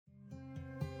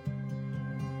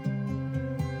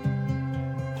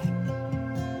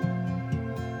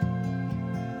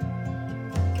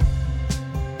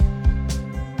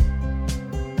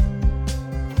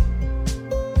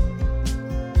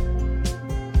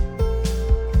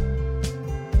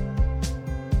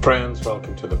Friends,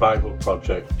 welcome to the Bible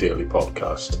Project Daily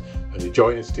Podcast. And you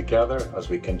join us together as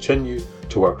we continue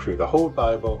to work through the whole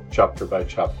Bible, chapter by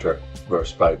chapter,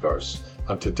 verse by verse.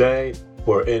 And today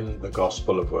we're in the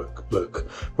Gospel of Luke.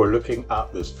 We're looking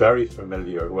at this very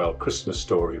familiar, Christmas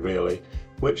story really,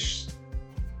 which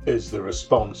is the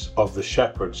response of the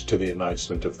shepherds to the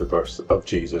announcement of the birth of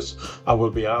Jesus. And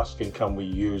we'll be asking, can we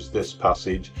use this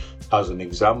passage as an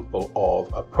example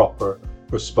of a proper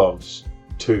response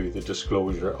to the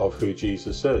disclosure of who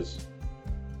Jesus is?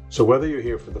 So whether you're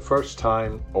here for the first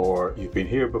time or you've been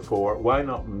here before, why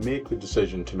not make the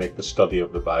decision to make the study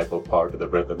of the Bible part of the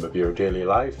rhythm of your daily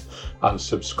life and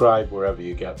subscribe wherever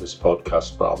you get this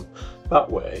podcast from. That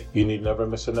way you need never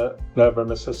miss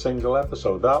a single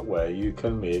episode. That way you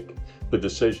can make the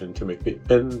decision to make the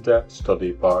in-depth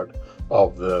study part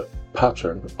of the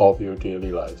pattern of your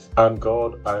daily life. And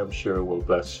God, I am sure, will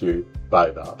bless you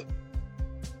by that.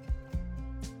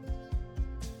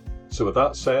 So with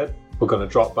that said, we're going to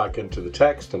drop back into the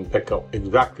text and pick up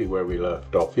exactly where we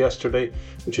left off yesterday,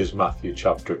 which is Matthew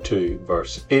chapter 2,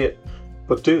 verse 8.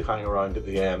 But do hang around at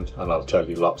the end and I'll tell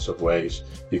you lots of ways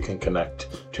you can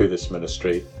connect to this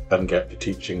ministry and get the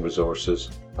teaching resources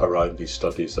around these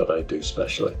studies that I do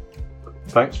specially.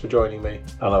 Thanks for joining me,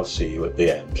 and I'll see you at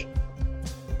the end.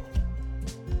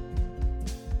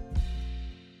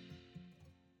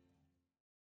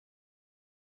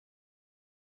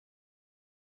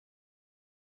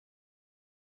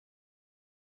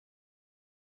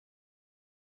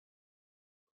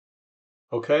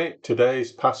 Okay,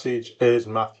 today's passage is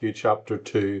Matthew chapter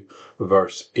 2,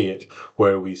 verse 8,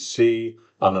 where we see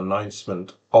an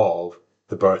announcement of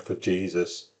the birth of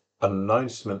Jesus, an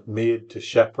announcement made to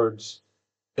shepherds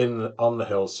on the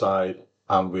hillside,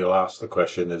 and we'll ask the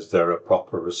question, is there a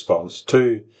proper response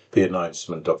to the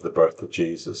announcement of the birth of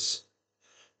Jesus?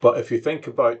 But if you think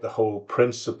about the whole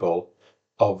principle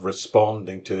of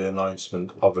responding to the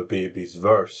announcement of a baby's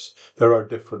birth, there are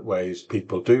different ways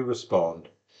people do respond.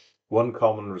 One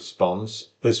common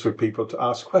response is for people to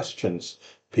ask questions.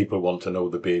 People want to know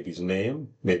the baby's name,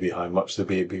 maybe how much the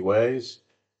baby weighs,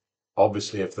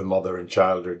 obviously if the mother and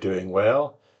child are doing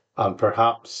well, and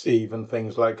perhaps even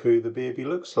things like who the baby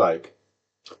looks like.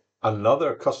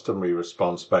 Another customary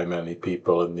response by many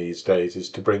people in these days is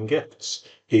to bring gifts,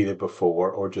 either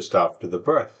before or just after the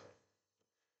birth.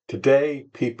 Today,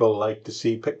 people like to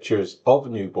see pictures of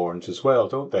newborns as well,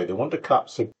 don't they? They want to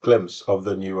catch a glimpse of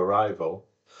the new arrival.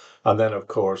 And then, of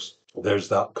course, there's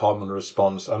that common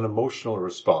response, an emotional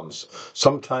response.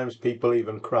 Sometimes people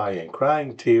even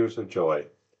crying tears of joy.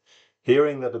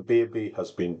 Hearing that a baby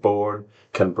has been born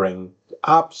can bring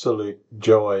absolute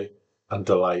joy and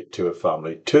delight to a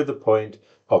family, to the point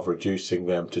of reducing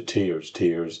them to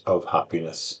tears of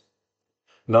happiness.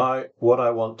 Now, what I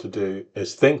want to do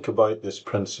is think about this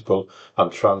principle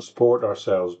and transport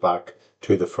ourselves back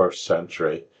to the first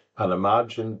century. And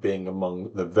imagine being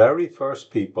among the very first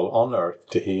people on earth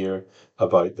to hear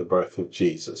about the birth of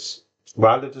Jesus.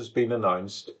 While it has been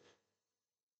announced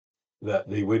that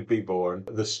they would be born,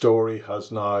 the story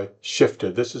has now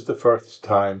shifted. This is the first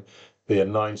time the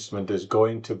announcement is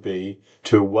going to be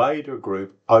to a wider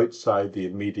group outside the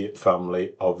immediate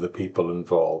family of the people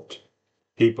involved.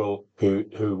 People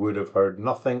who would have heard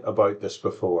nothing about this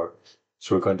before.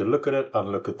 So we're going to look at it and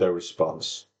look at their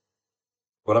response.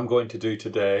 What I'm going to do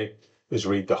today is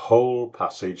read the whole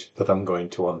passage that I'm going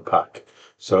to unpack.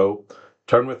 So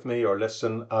turn with me or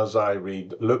listen as I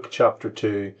read Luke chapter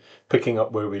 2, picking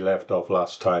up where we left off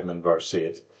last time in verse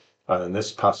 8. And in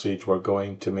this passage we're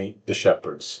going to meet the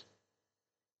shepherds.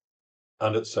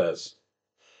 And it says,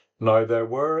 "Now there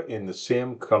were in the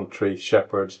same country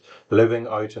shepherds living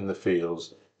out in the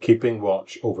fields, keeping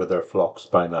watch over their flocks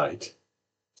by night.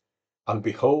 And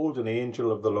behold, an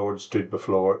angel of the Lord stood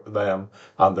before them,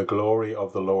 and the glory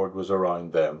of the Lord was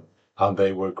around them, and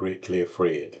they were greatly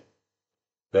afraid.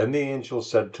 Then the angel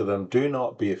said to them, 'Do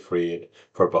not be afraid,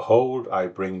 for behold, I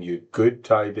bring you good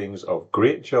tidings of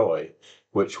great joy,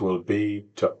 which will be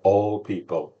to all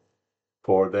people.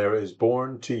 For there is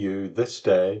born to you this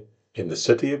day in the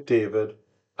city of David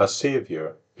a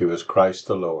Saviour, who is Christ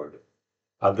the Lord.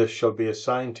 And this shall be a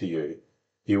sign to you.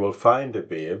 You will find a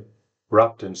babe,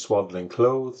 wrapped in swaddling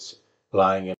clothes,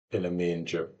 lying in a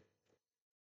manger.'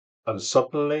 And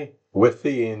suddenly, with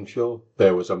the angel,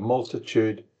 there was a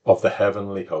multitude of the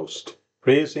heavenly host,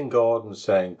 praising God and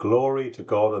saying, 'Glory to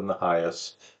God in the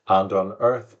highest, and on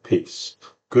earth peace,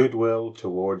 goodwill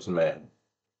towards men.'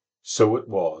 So it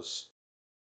was,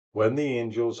 when the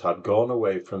angels had gone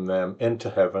away from them into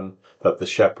heaven, that the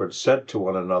shepherds said to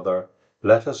one another,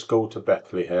 'Let us go to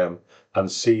Bethlehem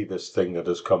and see this thing that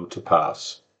has come to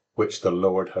pass, which the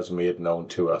Lord has made known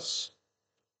to us.'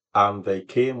 And they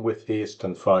came with haste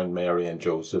and found Mary and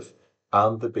Joseph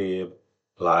and the babe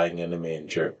lying in a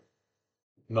manger.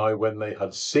 Now when they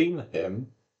had seen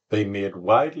him, they made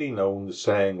widely known the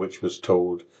saying which was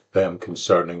told them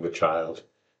concerning the child.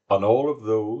 And all of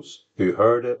those who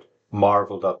heard it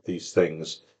marvelled at these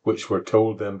things which were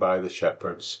told them by the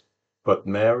shepherds. But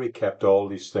Mary kept all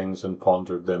these things and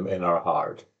pondered them in her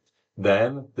heart.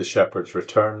 Then the shepherds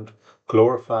returned,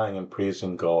 glorifying and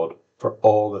praising God for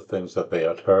all the things that they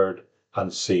had heard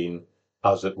and seen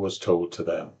as it was told to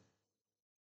them.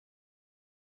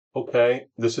 Okay,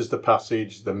 this is the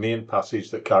passage, the main passage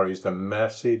that carries the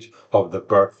message of the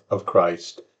birth of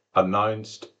Christ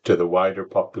announced to the wider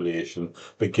population,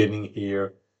 beginning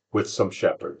here with some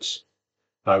shepherds.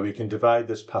 Now we can divide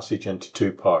this passage into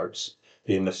two parts,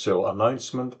 the initial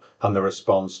announcement and the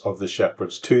response of the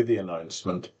shepherds to the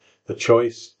announcement. The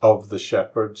choice of the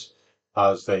shepherds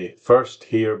as they first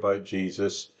hear about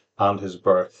Jesus and his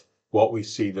birth, what we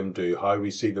see them do, how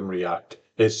we see them react,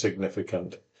 is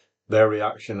significant. Their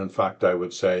reaction, in fact, I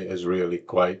would say, is really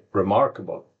quite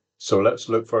remarkable. So let's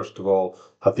look first of all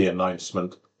at the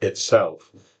announcement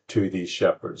itself to these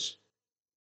shepherds.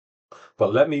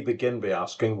 But let me begin by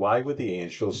asking, why would the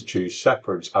angels choose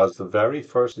shepherds as the very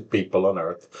first people on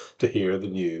earth to hear the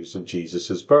news of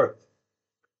Jesus' birth?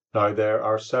 Now, there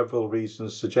are several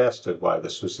reasons suggested why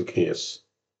this was the case.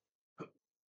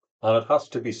 And it has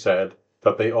to be said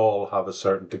that they all have a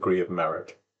certain degree of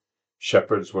merit.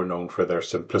 Shepherds were known for their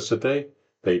simplicity.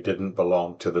 They didn't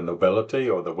belong to the nobility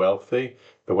or the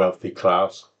wealthy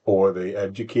class, or the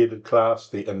educated class,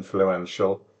 the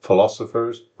influential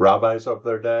philosophers, rabbis of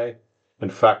their day. In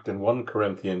fact, in 1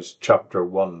 Corinthians chapter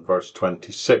 1, verse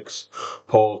 26,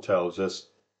 Paul tells us,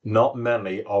 "Not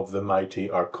many of the mighty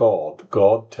are called.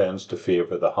 God tends to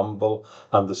favor the humble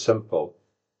and the simple."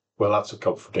 Well, that's a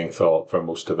comforting thought for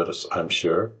most of us, I'm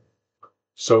sure.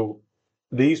 So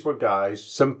these were guys,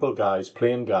 simple guys,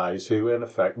 plain guys, who in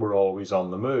effect were always on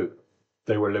the move.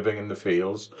 They were living in the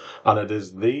fields, and it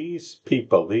is these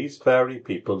people, these very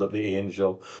people, that the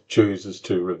angel chooses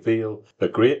to reveal the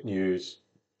great news,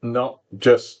 not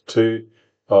just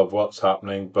of what's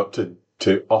happening, but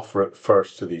to offer it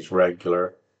first to these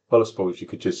regular, well, I suppose you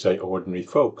could just say ordinary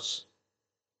folks.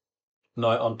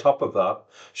 Now, on top of that,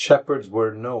 shepherds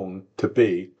were known to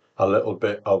be a little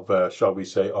bit of, shall we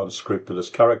say, unscrupulous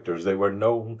characters. They were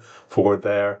known for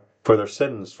their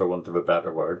sins, for want of a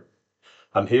better word.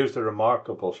 And here's the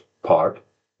remarkable part.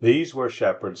 These were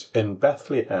shepherds in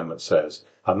Bethlehem, it says.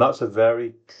 And that's a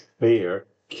very clear,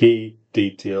 key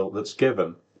detail that's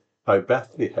given. Now,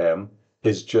 Bethlehem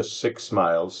is just 6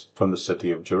 miles from the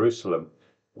city of Jerusalem,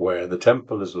 where the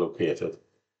temple is located.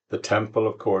 The temple,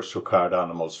 of course, required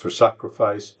animals for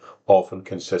sacrifice, often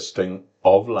consisting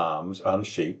of lambs and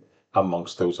sheep,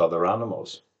 amongst those other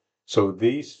animals. So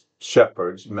these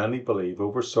shepherds, many believe,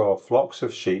 oversaw flocks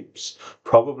of sheep,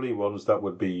 probably ones that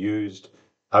would be used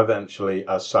eventually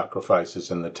as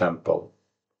sacrifices in the temple.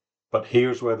 But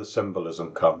here's where the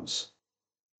symbolism comes.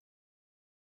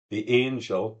 The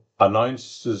angel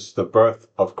announces the birth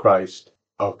of Christ,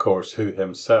 of course, who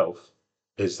himself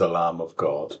is the Lamb of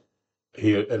God.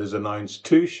 Here it is announced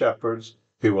to shepherds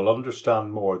who will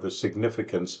understand more the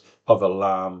significance of a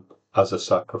lamb as a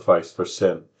sacrifice for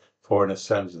sin, for in a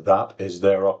sense that is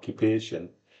their occupation.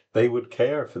 They would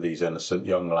care for these innocent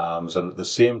young lambs, and at the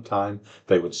same time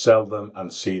they would sell them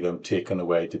and see them taken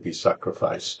away to be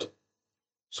sacrificed.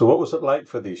 So what was it like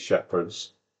for these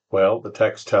shepherds? Well, the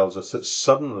text tells us that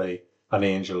suddenly an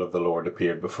angel of the Lord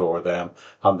appeared before them,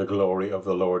 and the glory of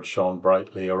the Lord shone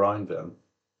brightly around them.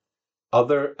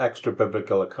 Other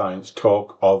extra-biblical accounts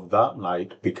talk of that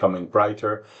night becoming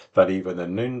brighter than even the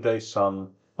noonday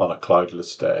sun on a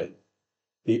cloudless day.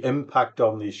 The impact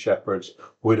on these shepherds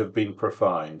would have been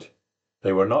profound.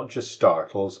 They were not just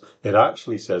startled, it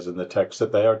actually says in the text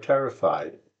that they are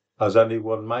terrified, as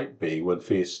anyone might be when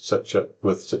faced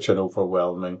with such an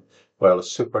overwhelming, well, a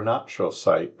supernatural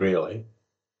sight, really.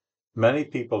 Many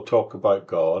people talk about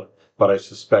God, but I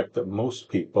suspect that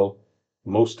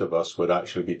most of us would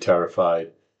actually be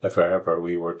terrified if ever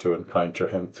we were to encounter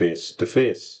him face to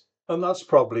face. And that's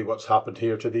probably what's happened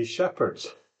here to these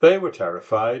shepherds. They were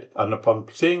terrified, and upon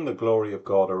seeing the glory of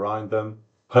God around them,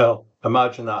 well,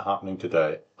 imagine that happening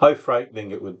today. How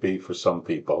frightening it would be for some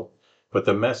people. But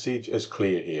the message is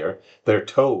clear here. They're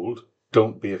told,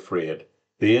 don't be afraid.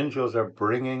 The angels are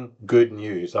bringing good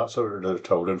news. That's what they're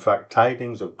told. In fact,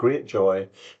 tidings of great joy,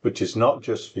 which is not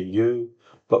just for you,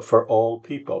 but for all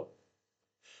people.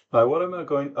 Now, what I'm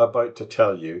about to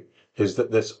tell you is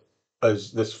that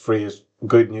this phrase,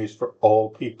 good news for all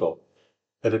people.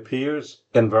 It appears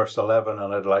in verse 11,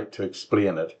 and I'd like to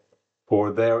explain it.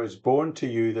 For there is born to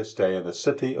you this day in the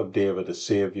city of David a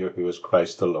Saviour who is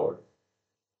Christ the Lord.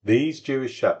 These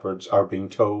Jewish shepherds are being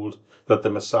told that the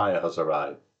Messiah has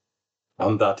arrived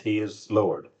and that he is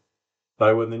Lord.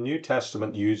 Now, when the New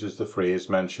Testament uses the phrase,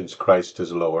 mentions Christ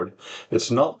as Lord, it's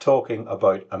not talking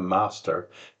about a master,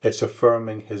 it's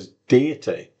affirming his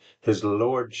deity, his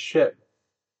lordship.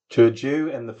 To a Jew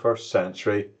in the first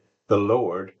century, the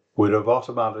Lord would have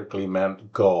automatically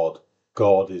meant God.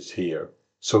 God is here.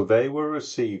 So they were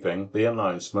receiving the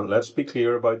announcement, let's be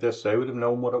clear about this, they would have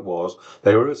known what it was.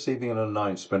 They were receiving an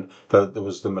announcement that there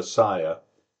was the Messiah,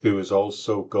 who is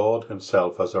also God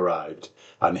himself, has arrived,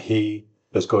 and he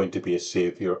is going to be a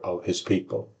saviour of his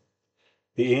people.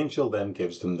 The angel then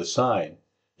gives them the sign.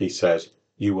 He says,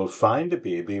 you will find a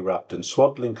baby wrapped in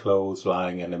swaddling clothes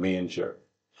lying in a manger.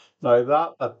 Now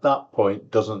that at that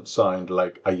point doesn't sound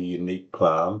like a unique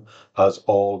plan, as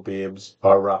all babes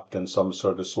are wrapped in some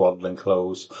sort of swaddling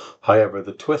clothes. However,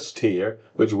 the twist here,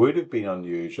 which would have been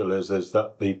unusual, is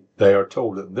that they are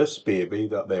told that this baby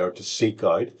that they are to seek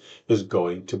out is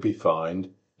going to be found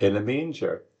in a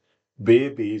manger.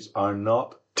 Babies are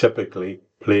not typically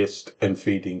placed in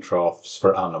feeding troughs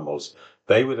for animals.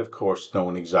 They would, of course,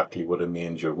 known exactly what a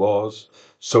manger was.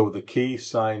 So the key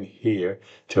sign here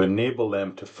to enable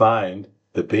them to find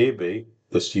the baby,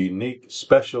 this unique,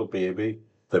 special baby,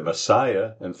 the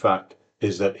Messiah, in fact,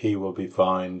 is that he will be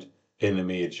found in a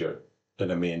manger,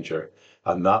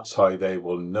 And that's how they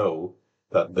will know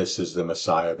that this is the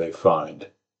Messiah they found.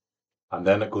 And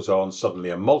then it goes on, suddenly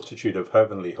a multitude of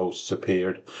heavenly hosts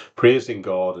appeared, praising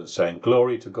God and saying,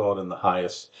 glory to God in the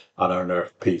highest, and on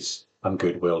earth peace and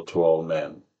goodwill to all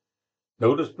men.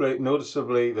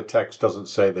 Noticeably, the text doesn't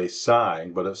say they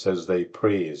sang, but it says they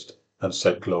praised and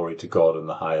said glory to God in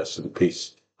the highest and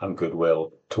peace and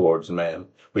goodwill towards men.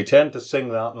 We tend to sing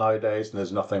that nowadays, and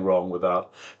there's nothing wrong with that,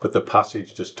 but the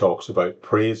passage just talks about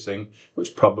praising,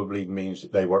 which probably means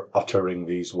that they were uttering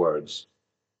these words.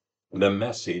 The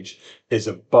message is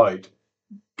about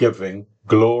giving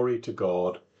glory to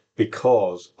God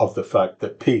because of the fact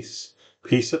that peace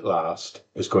at last,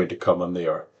 is going to come on the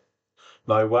earth.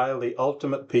 Now, while the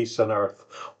ultimate peace on earth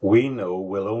we know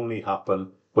will only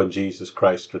happen when Jesus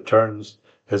Christ returns,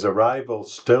 his arrival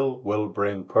still will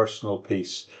bring personal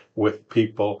peace with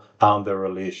people and their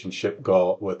relationship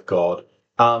with God.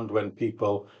 And when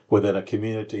people within a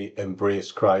community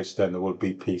embrace Christ, then there will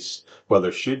be peace. Well,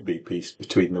 there should be peace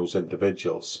between those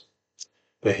individuals.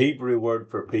 The Hebrew word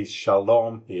for peace,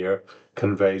 shalom, here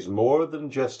conveys more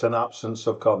than just an absence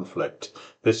of conflict.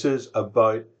 This is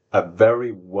about a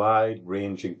very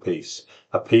wide-ranging peace,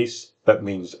 a peace that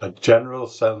means a general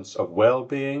sense of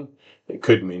well-being. It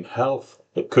could mean health,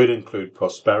 it could include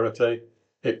prosperity,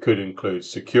 it could include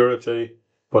security,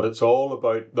 but it's all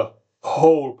about the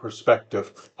whole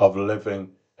perspective of living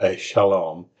a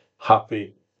shalom,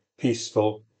 happy,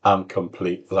 peaceful, and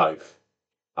complete life.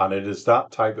 And it is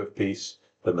that type of peace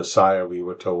the Messiah, we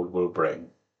were told, will bring.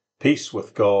 Peace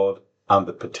with God and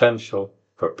the potential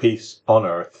for peace on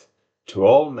earth to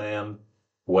all men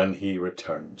when he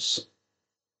returns.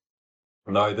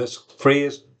 Now, this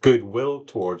phrase, goodwill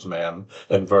towards men,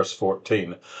 in verse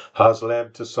 14, has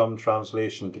led to some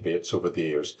translation debates over the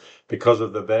years because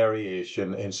of the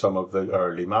variation in some of the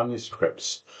early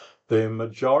manuscripts. The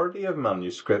majority of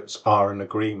manuscripts are in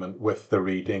agreement with the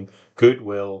reading,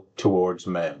 goodwill towards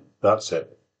men. That's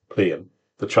it, plain.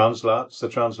 The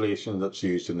translation that's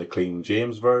used in the King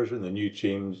James Version, the New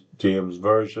James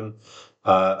Version,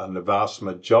 and the vast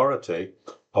majority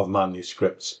of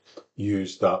manuscripts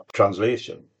use that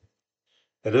translation.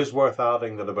 It is worth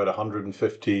adding that about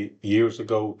 150 years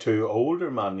ago, two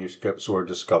older manuscripts were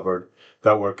discovered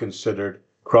that were considered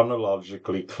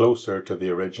chronologically closer to the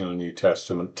original New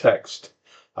Testament text.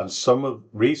 And some of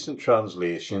recent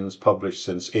translations published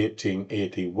since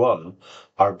 1881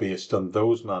 are based on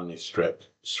those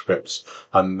manuscripts,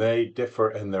 and they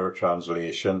differ in their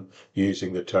translation,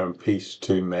 using the term peace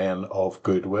to men of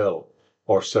goodwill,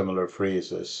 or similar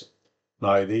phrases.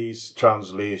 Now, these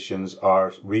translations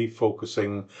are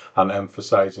refocusing and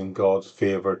emphasizing God's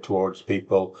favor towards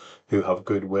people who have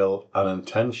goodwill and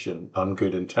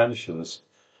good intentions.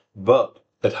 But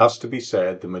it has to be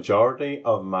said, the majority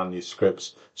of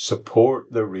manuscripts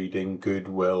support the reading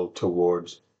goodwill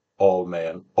towards all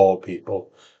men, all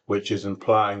people, which is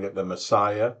implying that the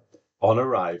Messiah, on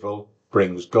arrival,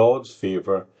 brings God's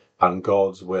favor and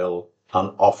God's will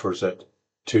and offers it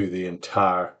to the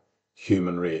entire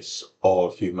human race, all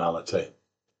humanity,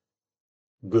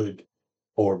 good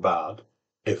or bad,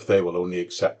 if they will only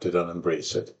accept it and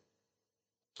embrace it.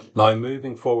 Now,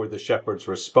 moving forward, the shepherds'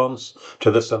 response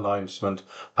to this announcement,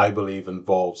 I believe,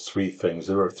 involves three things.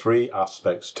 There are three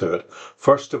aspects to it.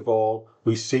 First of all,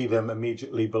 we see them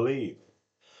immediately believe.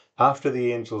 After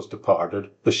the angels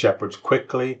departed, the shepherds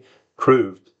quickly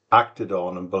acted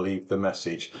on and believed the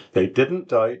message. They didn't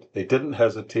doubt, they didn't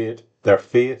hesitate. Their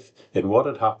faith in what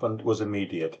had happened was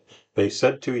immediate. They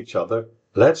said to each other,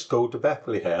 "Let's go to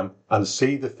Bethlehem and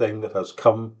see the thing that has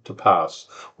come to pass,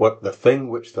 the thing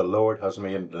which the Lord has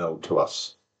made known to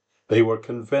us." They were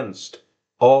convinced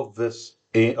of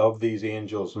these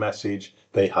angels' message.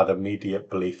 They had immediate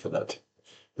belief in it.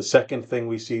 The second thing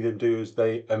we see them do is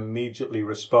they immediately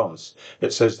respond.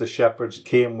 It says the shepherds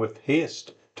came with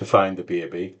haste to find the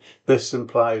baby. This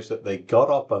implies that they got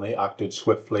up and they acted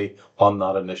swiftly on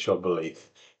that initial belief.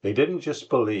 They didn't just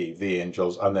believe the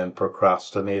angels and then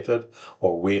procrastinated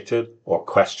or waited or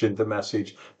questioned the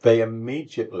message. They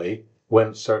immediately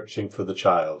went searching for the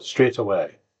child straight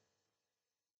away.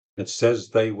 It says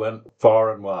they went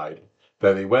far and wide.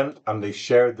 They went and they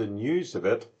shared the news of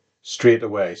it straight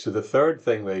away. So the third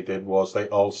thing they did was they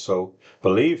also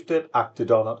believed it,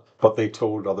 acted on it, but they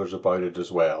told others about it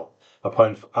as well.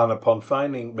 Upon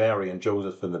finding Mary and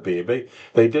Joseph and the baby,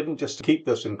 they didn't just keep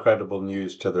this incredible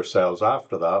news to themselves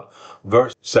after that.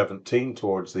 Verse 17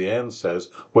 towards the end says,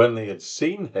 when they had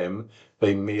seen him,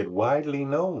 they made widely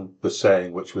known the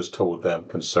saying which was told them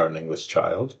concerning this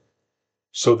child.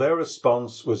 So their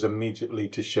response was immediately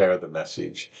to share the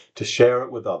message, to share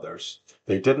it with others.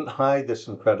 They didn't hide this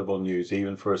incredible news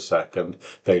even for a second.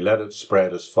 They let it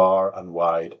spread as far and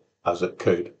wide as it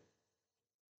could.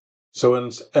 So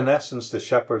in essence, the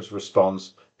shepherd's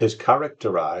response is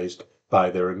characterized by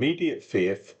their immediate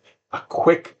faith, a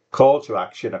quick call to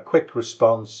action, a quick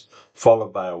response,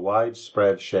 followed by a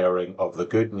widespread sharing of the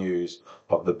good news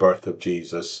of the birth of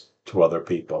Jesus to other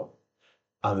people.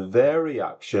 And their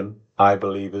reaction, I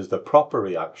believe, is the proper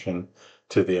reaction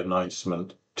to the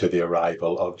announcement to the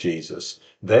arrival of Jesus.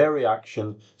 Their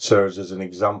reaction serves as an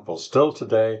example still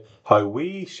today how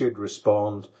we should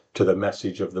respond to the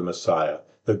message of the Messiah,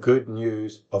 the good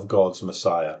news of God's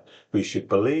Messiah. We should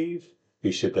believe,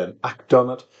 we should then act on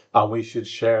it, and we should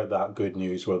share that good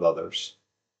news with others.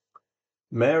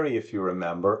 Mary, if you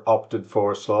remember, opted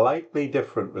for a slightly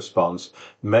different response.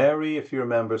 Mary, if you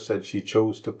remember, said she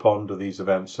chose to ponder these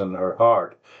events in her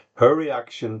heart. Her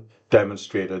reaction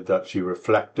demonstrated that she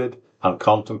reflected and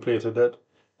contemplated it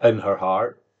in her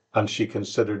heart, and she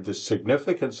considered the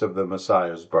significance of the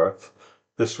Messiah's birth.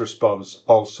 This response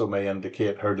also may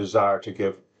indicate her desire to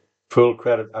give full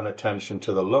credit and attention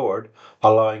to the Lord,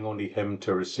 allowing only him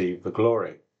to receive the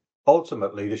glory.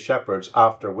 Ultimately, the shepherds,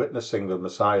 after witnessing the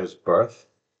Messiah's birth,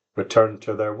 returned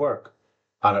to their work.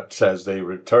 And it says they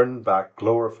returned back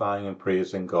glorifying and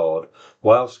praising God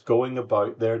whilst going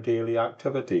about their daily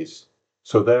activities.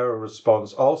 So their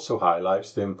response also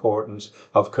highlights the importance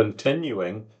of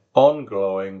continuing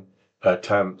ongoing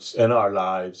attempts in our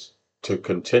lives to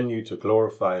continue to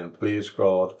glorify and please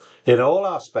God in all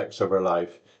aspects of our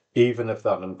life, even if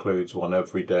that includes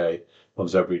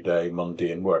one's everyday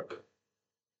mundane work.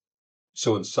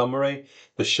 So in summary,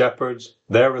 the shepherds,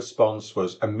 their response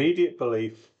was immediate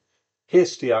belief,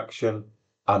 hasty action,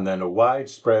 and then a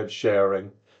widespread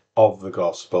sharing of the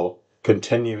gospel,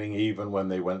 continuing even when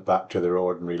they went back to their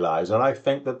ordinary lives. And I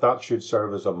think that that should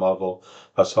serve as a model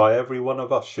as how every one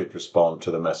of us should respond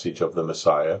to the message of the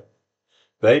Messiah.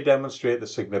 They demonstrate the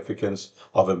significance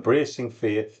of embracing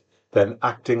faith, then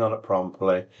acting on it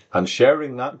promptly, and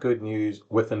sharing that good news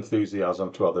with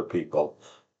enthusiasm to other people,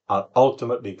 and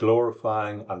ultimately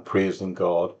glorifying and praising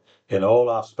God in all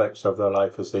aspects of their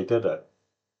life as they did it.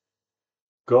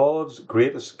 God's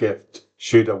greatest gift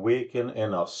should awaken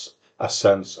in us a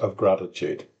sense of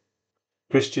gratitude.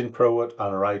 Christian poet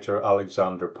and writer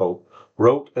Alexander Pope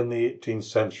wrote in the 18th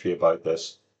century about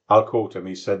this. I'll quote him.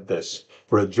 He said this,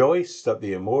 "Rejoice that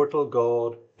the immortal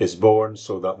God is born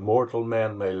so that mortal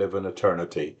men may live in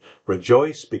eternity.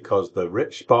 Rejoice because the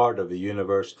rich bard of the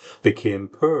universe became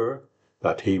poor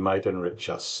that he might enrich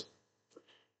us."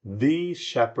 These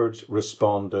shepherds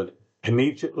responded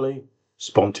immediately,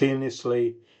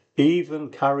 spontaneously, even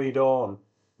carried on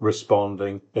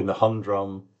responding in the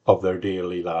humdrum of their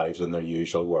daily lives and their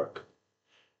usual work.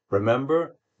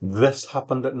 Remember, this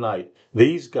happened at night.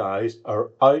 These guys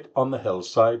are out on the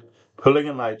hillside, pulling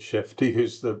a night shift, to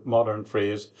use the modern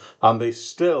phrase, and they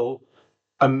still,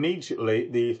 immediately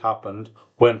these happened,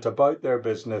 went about their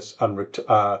business and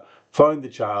found the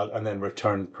child and then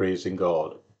returned praising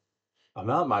God. And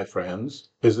that, my friends,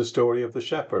 is the story of the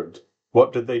shepherd.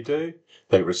 What did they do?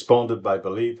 They responded by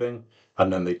believing,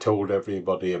 and then they told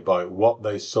everybody about what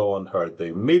they saw and heard. They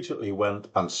immediately went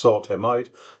and sought him out,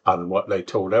 and what they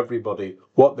told everybody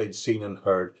what they'd seen and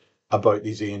heard about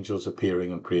these angels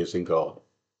appearing and praising God.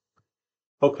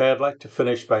 Okay, I'd like to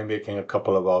finish by making a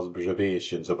couple of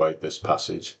observations about this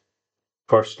passage.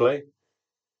 Firstly,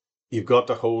 you've got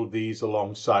to hold these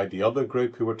alongside the other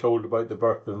group who were told about the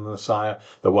birth of the Messiah,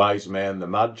 the wise men, the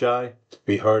Magi.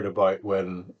 We heard about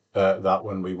when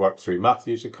we worked through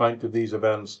Matthew's account of these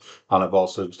events, and I've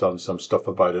also done some stuff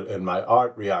about it in my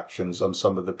art reactions on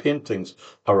some of the paintings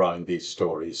around these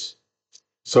stories.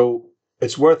 So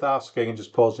it's worth asking and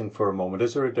just pausing for a moment,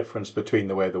 is there a difference between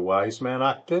the way the wise men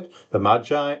acted, the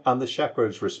Magi, and the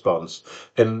shepherds' response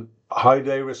in how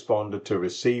they responded to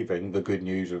receiving the good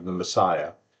news of the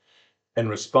Messiah? In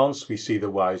response, we see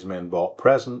the wise men bought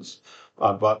presents,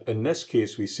 but in this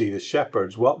case, we see the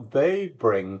shepherds, what they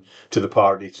bring to the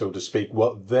party, so to speak,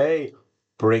 what they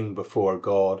bring before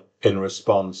God in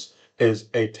response is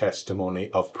a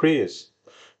testimony of praise.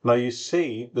 Now, you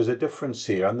see, there's a difference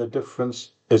here, and the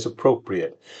difference is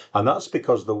appropriate. And that's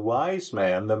because the wise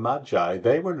men, the Magi,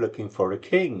 they were looking for a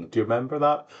king. Do you remember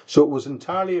that? So it was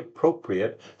entirely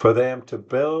appropriate for them to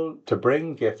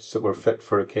bring gifts that were fit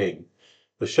for a king.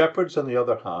 The shepherds, on the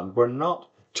other hand, were not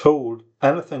told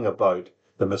anything about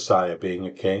the Messiah being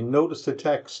a king. Notice the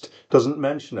text doesn't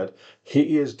mention it.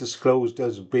 He is disclosed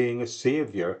as being a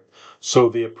saviour. So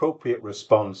the appropriate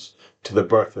response to the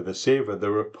birth of a saviour,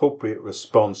 the appropriate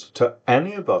response to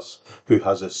any of us who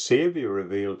has a saviour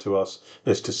revealed to us,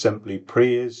 is to simply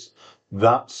praise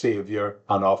that saviour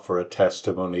and offer a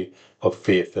testimony of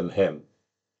faith in him.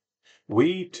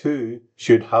 We too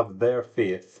should have their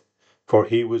faith, for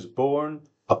he was born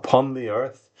upon the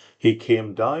earth, he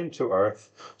came down to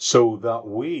earth, so that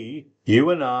we, you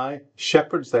and I,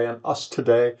 shepherds then, us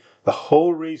today, the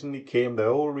whole reason he came, the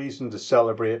whole reason to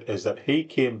celebrate is that he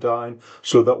came down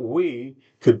so that we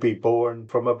could be born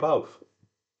from above.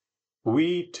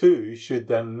 We too should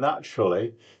then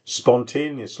naturally,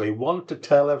 spontaneously want to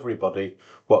tell everybody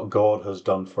what God has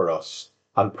done for us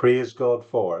and praise God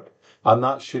for it. And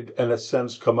that should, in a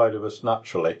sense, come out of us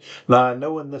naturally. Now, I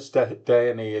know in this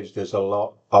day and age, there's a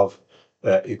lot of,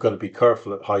 you've got to be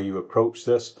careful at how you approach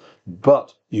this,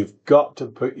 but you've got to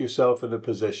put yourself in a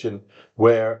position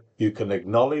where you can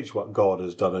acknowledge what God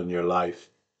has done in your life,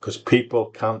 because people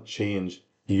can't change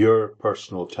your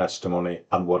personal testimony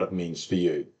and what it means for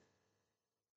you.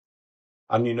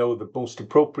 And you know, the most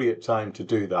appropriate time to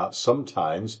do that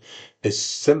sometimes is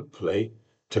simply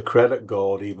to credit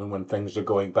God even when things are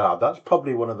going bad. That's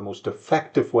probably one of the most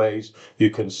effective ways you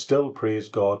can still praise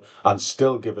God and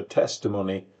still give a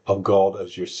testimony of God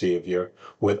as your Saviour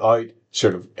without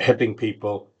sort of hitting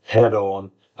people head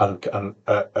on and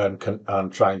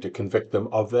trying to convict them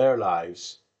of their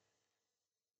lives.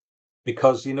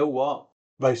 Because you know what?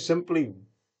 By simply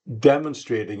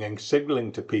demonstrating and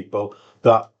signaling to people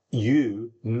that you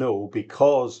know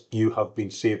because you have been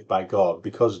saved by God,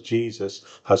 because Jesus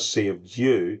has saved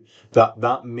you,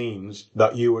 that means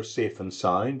that you are safe and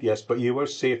sound. Yes, but you are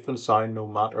safe and sound no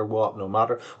matter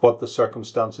what the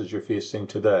circumstances you're facing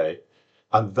today.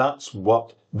 And that's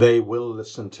what they will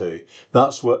listen to.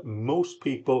 That's what most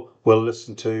people will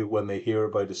listen to when they hear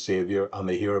about a Saviour and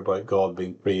they hear about God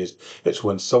being praised. It's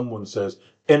when someone says,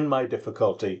 in my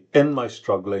difficulty, in my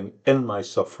struggling, in my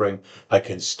suffering, I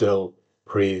can still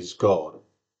praise God.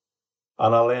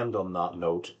 And I'll end on that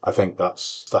note. I think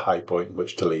that's the high point in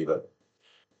which to leave it.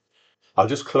 I'll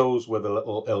just close with a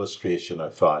little illustration I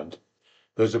found.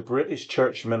 There's a British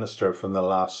church minister from the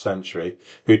last century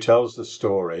who tells the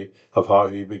story of how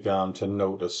he began to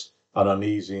notice an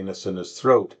uneasiness in his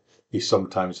throat. He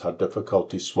sometimes had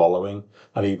difficulty swallowing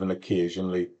and even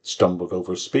occasionally stumbled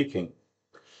over speaking.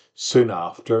 Soon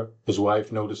after, his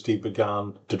wife noticed he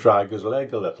began to drag his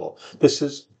leg a little. This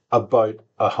is about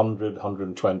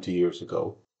 120 years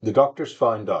ago. The doctors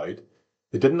found out,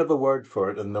 they didn't have a word for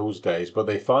it in those days, but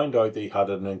they found out that he had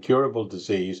an incurable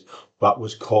disease that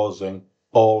was causing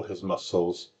all his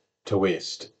muscles to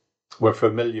waste. We're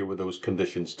familiar with those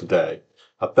conditions today.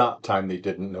 At that time, they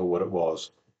didn't know what it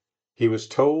was. He was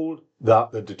told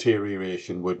that the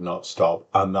deterioration would not stop,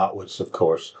 and that was, of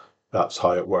course, that's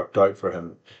how it worked out for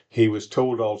him. He was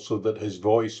told also that his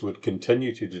voice would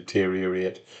continue to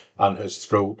deteriorate and his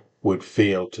throat would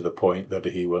fail to the point that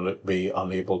he would be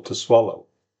unable to swallow.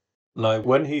 Now,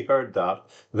 when he heard that,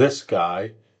 this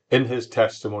guy, in his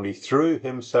testimony, threw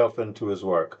himself into his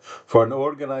work for an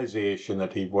organisation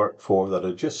that he worked for that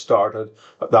had just started.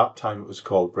 At that time, it was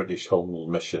called British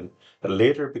Home Mission. It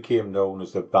later became known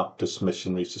as the Baptist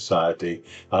Missionary Society,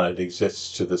 and it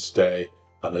exists to this day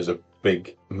and is a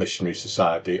big missionary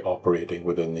society operating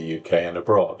within the UK and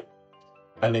abroad.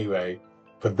 Anyway,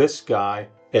 for this guy,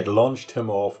 it launched him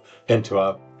off into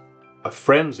a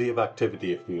frenzy of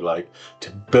activity, if you like,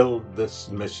 to build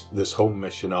this home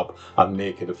mission up and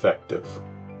make it effective.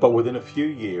 But within a few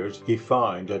years, he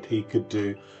found that he could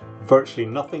do virtually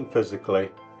nothing physically.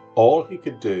 All he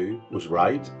could do was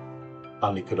write,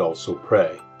 and he could also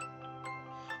pray.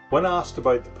 When asked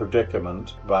about the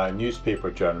predicament by a newspaper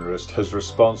journalist, his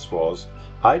response was,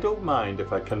 "I don't mind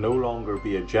if I can no longer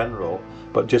be a general,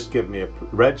 but just give me a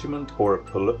regiment or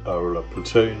a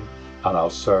platoon, and I'll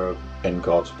serve in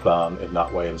God's plan in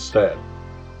that way instead.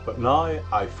 But now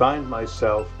I find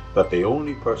myself that the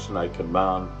only person I can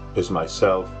man is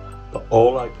myself, but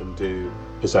all I can do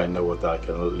is I know that I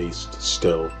can at least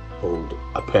still hold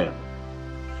a pen."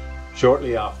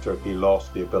 Shortly after, he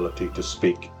lost the ability to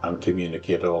speak and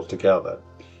communicate altogether.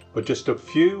 But just a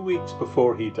few weeks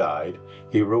before he died,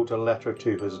 he wrote a letter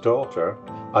to his daughter,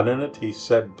 and in it he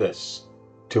said this: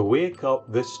 "To wake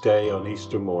up this day on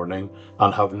Easter morning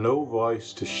and have no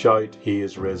voice to shout he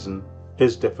is risen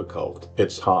is difficult,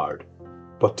 it's hard.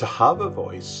 But to have a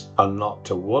voice and not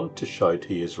to want to shout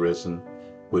he is risen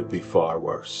would be far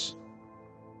worse."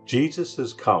 Jesus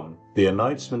has come, the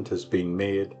announcement has been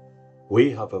made. We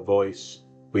have a voice,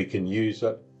 we can use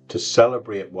it to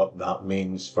celebrate what that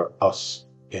means for us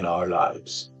in our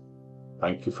lives.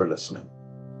 Thank you for listening.